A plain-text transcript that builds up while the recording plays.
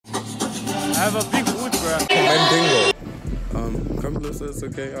have a big wood, bro. Mandingo. Come closer, it's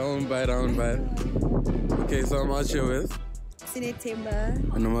okay. I won't bite. Okay, so I'm out here with Timber.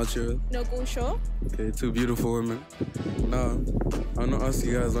 And I'm out here with No go show. Okay, two beautiful women. Now, I want to ask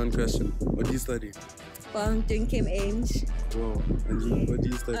you guys one question. What do you study? Well, I'm doing Chem Eng. Whoa, and you, what do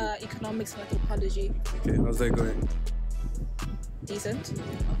you study? Economics and anthropology. Okay, how's that going? Decent.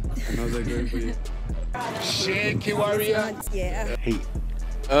 And how's that going for you? Shaky warrior. Yeah. Hey.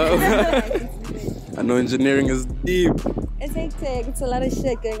 I know engineering is deep. It's hectic. It's a lot of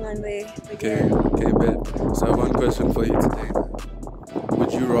shit going on there. Okay, bet. So I have one question for you today.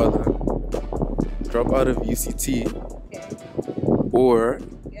 Would you rather drop out of UCT or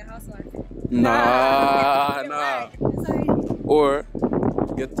Nah. Sorry. Or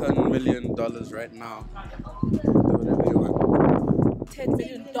get $10 million right now? Do whatever you want. $10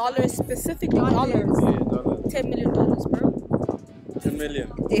 million, specifically dollars. Yeah, dollars. $10 million, bro. 10 million.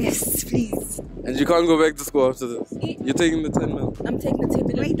 Yes, please. And you can't go back to school after this. You're taking the 10 mil. I'm taking the $10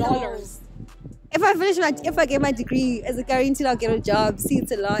 million. If I get my degree, as a guarantee I'll get a job. See,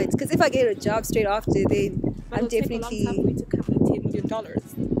 it's a lot. Because if I get a job straight after, then I'm definitely. Take a long time for me to cover the $10 million.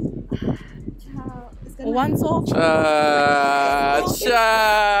 Once off.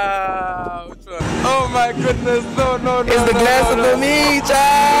 Ciao. Oh my goodness, no. It's the glass of the meat,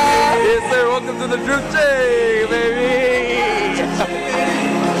 child. Yes, sir. Welcome to the Drip Chain, baby.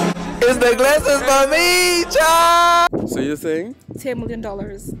 It's the glasses for me, child. So you're saying? $10 million.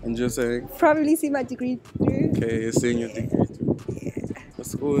 And you're saying? Probably see my degree through. Okay, you're seeing your degree through. Yeah.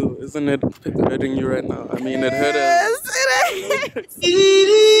 That's cool. Isn't it hurting you right now? I mean, it hurt us.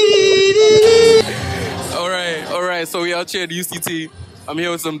 Alright, so we out here at UCT. I'm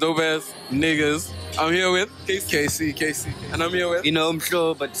here with some dope ass niggas. I'm here with KC. And I'm here with, you know, I'm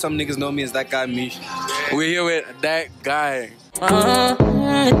sure, but some niggas know me as that guy, Mish. We're here with that guy.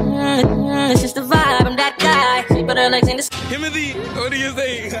 It's just the vibe, I'm that guy. Sleep with her legs in the Timothy, what do you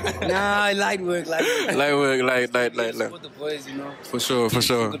think? Nah, light work. Light. Support the boys, you know. For sure.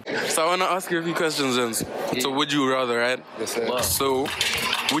 So I want to ask you a few questions, gents. So would you rather, right? Yes, sir. Wow. So,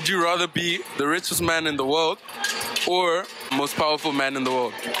 would you rather be the richest man in the world or most powerful man in the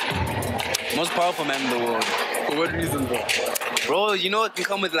world? Most powerful man in the world. For what reason, bro? Bro, you know what can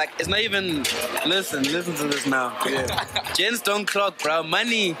come with, like, it's not even, listen to this now. Yeah. Gents don't clock, bro.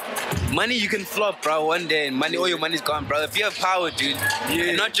 Money you can flop, bro, one day, and all your money's gone, bro. If you have power, dude,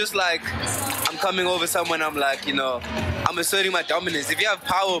 and not just like, I'm coming over someone, I'm like, you know, I'm asserting my dominance. If you have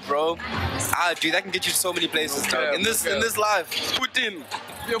power, bro, dude, that can get you so many places, dog. In this life. Putin.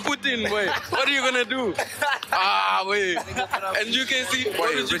 You're Putin, boy. What are you gonna do? Wait. And you can see,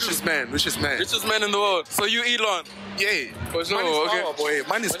 Richest man. Richest man in the world. So you Elon? Yeah. For sure, Money's okay. power, boy.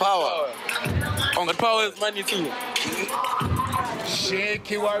 Money's power. But power is money too.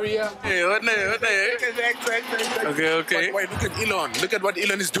 Shaky warrior. Hey, what name? Okay. Wait, look at Elon. Look at what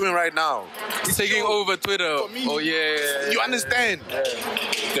Elon is doing right now. He's taking over Twitter. Oh yeah. You understand?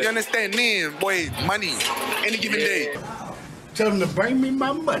 You understand? Man, boy, money. Any given day. Tell them to bring me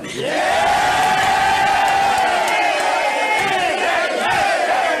my money.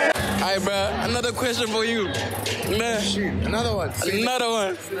 Alright, bro. Another question for you. Another one.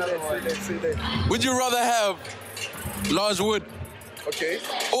 Would you rather have large wood Okay.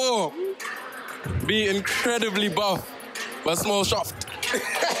 or be incredibly buff but small shaft?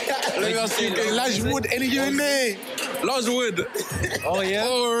 Let me see. Large wood, any given day. Large wood. Oh, yeah?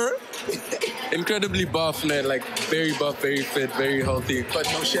 Or incredibly buff, man. Like very buff, very fit, very healthy. But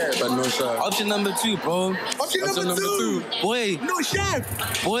no shaft. Option number 2, bro. Option number two. Boy. No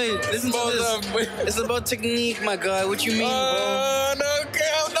shaft. Boy, listen to this. It's about technique, my guy. What you mean, bro? No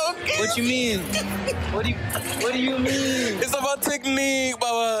cap. What you mean? What do you mean? It's about technique,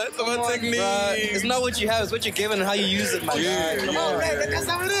 Baba. It's about technique. Bruh, it's not what you have, it's what you're given and how you use it, my guy. Come on. That's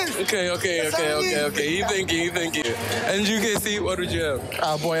how it is. Okay. He thinking. And you can see, what would you have?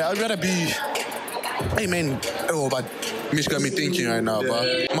 Boy, I'd rather be. Hey, man. Oh, but Mish got me thinking right now,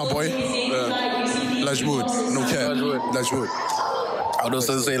 but my boy. Large wood. No cap. Large wood. I would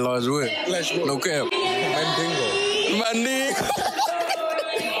also say large wood. Large wood. No cap. Mandingo.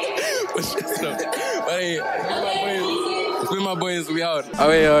 Hey, with my boys, we out. Oh,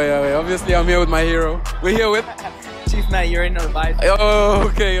 wait. Obviously, I'm here with my hero. We're here with Chief Matt, you already know the vibe. Oh,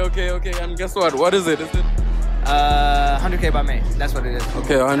 okay. And guess what? What is it? Is it 100K by May. That's what it is.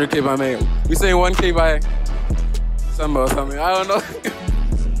 Okay, 100K by May. We saying 1K by December or something. I don't know.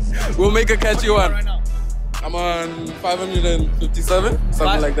 We'll make a catchy one. Right now? I'm on 557,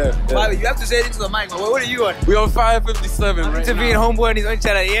 something like that. Yeah. You have to say it into the mic. What are you on? We on 557 I'm right to now. being homeboy and he's only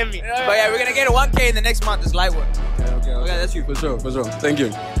trying to hear me. Yeah. But yeah, we're gonna get a 1K in the next month. It's light work. Okay, Okay, that's you. For sure. Thank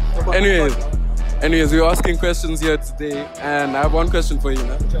you. Anyways. Anyways, we're asking questions here today, and I have one question for you,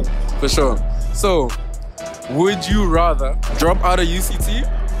 man. For sure. So, would you rather drop out of UCT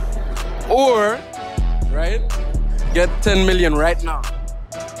or, right, get 10 million right now?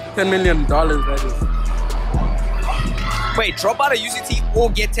 $10 million, that is. Wait, drop out of UCT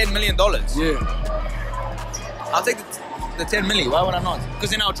or get $10 million? Yeah. I'll take the 10 million. Why would I not? Because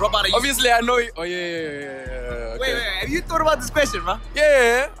then I'll drop out of UCT. Obviously, I know you. Oh, yeah. Okay. Wait. Have you thought about this question, man?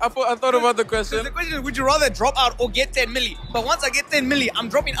 Yeah. I thought about the question. The question is, would you rather drop out or get 10 million? But once I get 10 million, I'm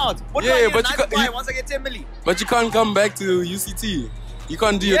dropping out. What do Yeah, I need but a you 9 to 5 once I get 10 million? But you can't come back to UCT. You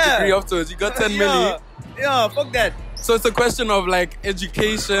can't do your degree afterwards. You got 10 million. Yeah, fuck that. So it's a question of like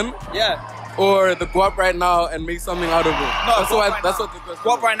education. Yeah. Or the go up right now and make something out of it. No, that's what the question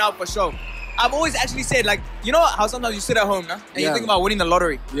go up is. right now for sure. I've always actually said, like, you know how sometimes you sit at home, and you think about winning the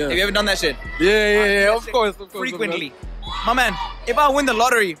lottery. Yeah. Have you ever done that shit? Yeah. Of course. Frequently. My man, if I win the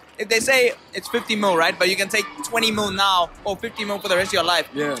lottery, if they say it's 50 mil, right? But you can take 20 mil now or 50 mil for the rest of your life.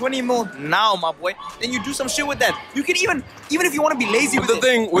 Yeah. 20 mil now, my boy. Then you do some shit with that. You can even if you want to be lazy But with the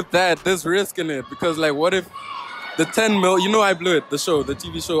thing with that, there's risk in it. Because like, what if the 10 mil, you know I Blew It, the show, the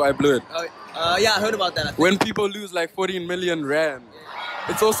TV show I Blew It. Yeah, I heard about that. When people lose like 14 million rand,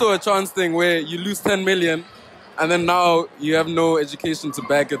 it's also a chance thing where you lose 10 million and then now you have no education to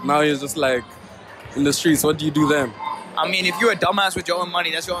back it. Now you're just like in the streets. What do you do then? I mean, if you're a dumbass with your own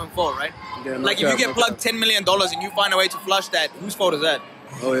money, that's your own fault, right? Yeah, like if you get plugged $10 million and you find a way to flush that, whose fault is that?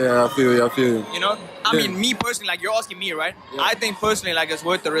 Oh yeah, I feel you. You know? I mean, me personally, like you're asking me, right? Yeah. I think personally, like it's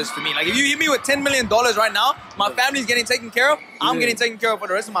worth the risk to me. Like if you hit me with $10 million right now, my family's getting taken care of. I'm getting taken care of for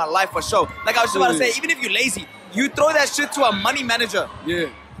the rest of my life for sure. Like I was just about to say, even if you're lazy, you throw that shit to a money manager. Yeah.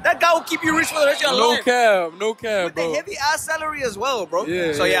 That guy will keep you rich for the rest of your life. No cap, With bro. a heavy ass salary as well, bro.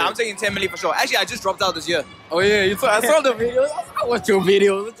 Yeah, So yeah. I'm taking 10 million for sure. Actually, I just dropped out this year. Oh yeah, I saw the videos. I watched your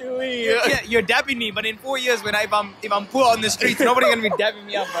videos. What you mean? Yeah, you're dapping me, but in 4 years, if I'm poor on the streets, nobody's gonna be dapping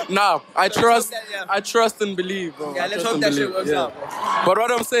me up, bro. Nah, I trust. that, yeah. I trust and believe, bro. Yeah, I let's trust hope and that shit believe, works out, bro. But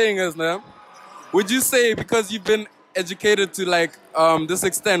what I'm saying is, man, would you say because you've been educated to like this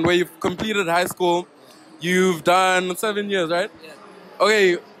extent, where you've completed high school, you've done 7 years, right? Yeah.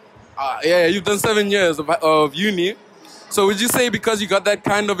 Okay. Yeah, you've done 7 years of uni. So would you say because you got that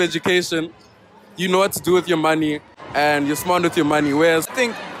kind of education, you know what to do with your money and you're smart with your money? Whereas I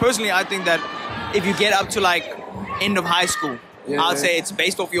think that if you get up to like end of high school, I'd say it's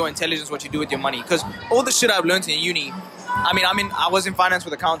based off your intelligence what you do with your money. Because all the shit I've learned in uni, I was in finance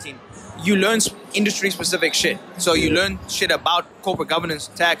with accounting. You learn industry specific shit. So you learn shit about corporate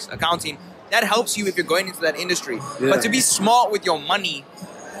governance, tax, accounting. That helps you if you're going into that industry. Yeah. But to be smart with your money,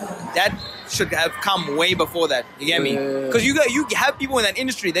 that should have come way before that. You get me? Because you have people in that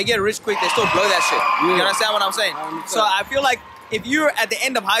industry, they get rich quick, they still blow that shit. Yeah. You understand what I'm saying? So I feel like if you're at the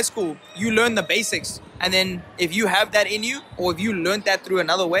end of high school, you learn the basics. And then if you have that in you, or if you learned that through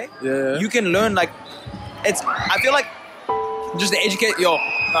another way, you can learn like, I feel like just the education,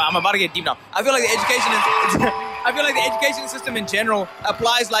 I'm about to get deep now. I feel like the education system in general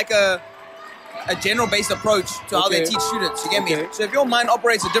applies like a general-based approach to how they teach students. You get me? So if your mind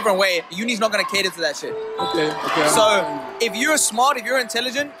operates a different way, uni's not going to cater to that shit. Okay. So if you're smart, if you're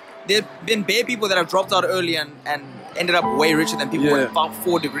intelligent, there've been bare people that have dropped out early and ended up way richer than people with about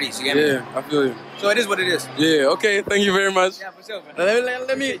 4 degrees. You get me? Yeah, I feel you. So it is what it is. Yeah. Okay. Thank you very much. Yeah, for sure,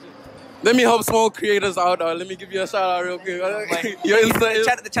 man. Let me help small creators out. Let me give you a shout out real quick. Your Insta is...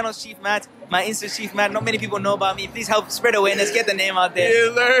 The channel's Chief Matt. My Insta's Chief Matt. Not many people know about me. Please help spread awareness. Get the name out there.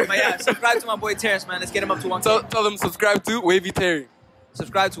 Yes, sir. But yeah, subscribe to my boy Terrence, man. Let's get him up to 1K. Tell them subscribe to WavyTerry.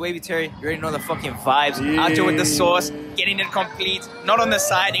 Subscribe to WavyTerry. You already know the fucking vibes. Out here with the sauce, getting it complete, not on the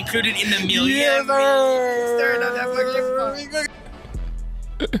side, included in the meal. Yes, sir. Stirring up that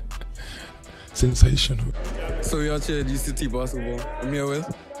fucking Sensational. So you're here at UCT basketball. I'm here with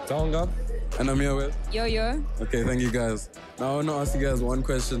Tonga. And I'm here with Yo. Okay, thank you guys. Now I want to ask you guys one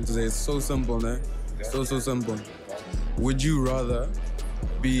question today. It's so simple, man. So simple. Would you rather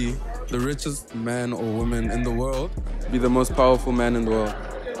be the richest man or woman in the world, be the most powerful man in the world?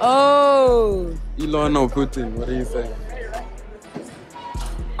 Oh. Elon or Putin? What do you think?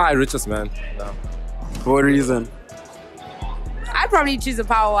 Richest man. No. For what reason? I'd probably choose the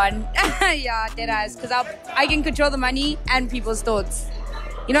power one. Yeah, deadass. Because I can control the money and people's thoughts.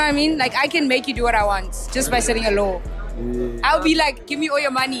 You know what I mean? Like, I can make you do what I want just by setting a law. Yeah. I'll be like, give me all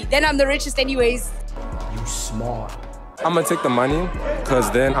your money. Then I'm the richest anyways. You smart. I'm gonna take the money,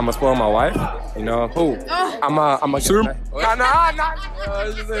 cause then I'ma spoil my wife. You know. Who? I'ma Sure. No.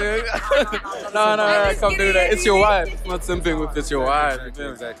 No, come do that. It's your wife. It's not simping if it's your wife.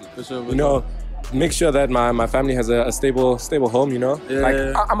 Exactly. For sure. You know, make sure that my family has a stable home, you know? Yeah.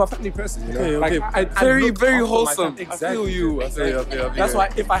 Like, I'm a family person, you know? Okay, like, very, look very after my wholesome. family. I feel you. I feel you. That's why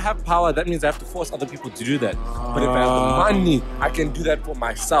if I have power, that means I have to force other people to do that. But if I have the money, I can do that for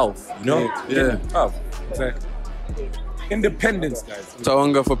myself, you know? Yeah. Oh, exactly. Independence, guys.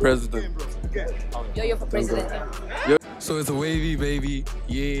 Tawanga for president. Yo for president. So it's a wavy baby.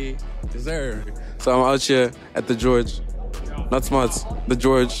 Yeah. Deserve. So I'm out here at the George. Not Smarts, the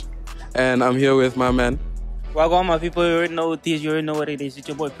George. And I'm here with my man. Welcome, my people. You already know what it is. You already know what it is. It's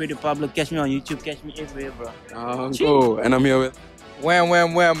your boy Pretty Pablo. Catch me on YouTube. Catch me everywhere, bro. Cool. And I'm here with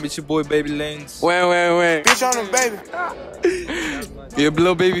Wham. It's your boy Baby Lanes. Wham. Bitch on them, baby. You're a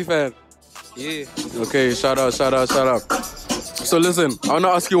Blow Baby fan? Yeah. Okay, shout out. So listen, I want to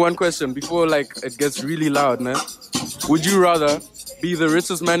ask you one question before like it gets really loud, man. Would you rather be the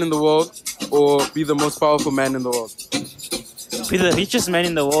richest man in the world or be the most powerful man in the world? Be the richest man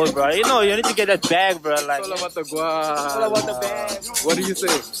in the world, bro. You know, you need to get that bag, bro. Like, It's all about the guap. all about the bag. What do you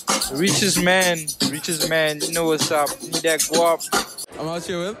say? Richest man. You know what's up. Need that guap. I'm out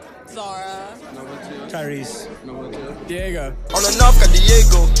here with Zara. Tyrese. Diego. On the knock at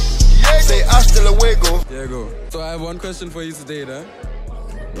Diego. Say hasta luego. Diego. So I have one question for you today, then.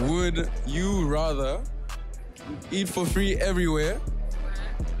 Would you rather eat for free everywhere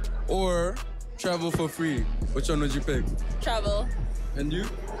or travel for free? Which one would you pick? Travel. And you?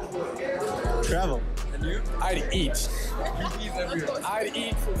 Travel. And you? I'd eat. You eat everywhere. I'd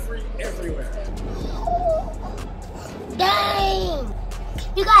eat for free everywhere. Dang!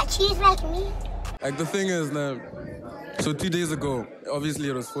 You got cheese like me? Like the thing is now, so 2 days ago, obviously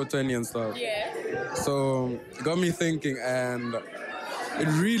it was 420 and stuff. Yeah. So it got me thinking, and it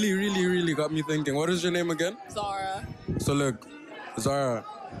really got me thinking. What is your name again? Zara. So look, Zara,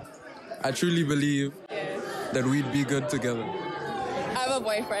 I truly believe that we'd be good together. I have a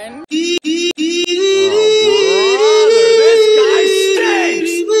boyfriend.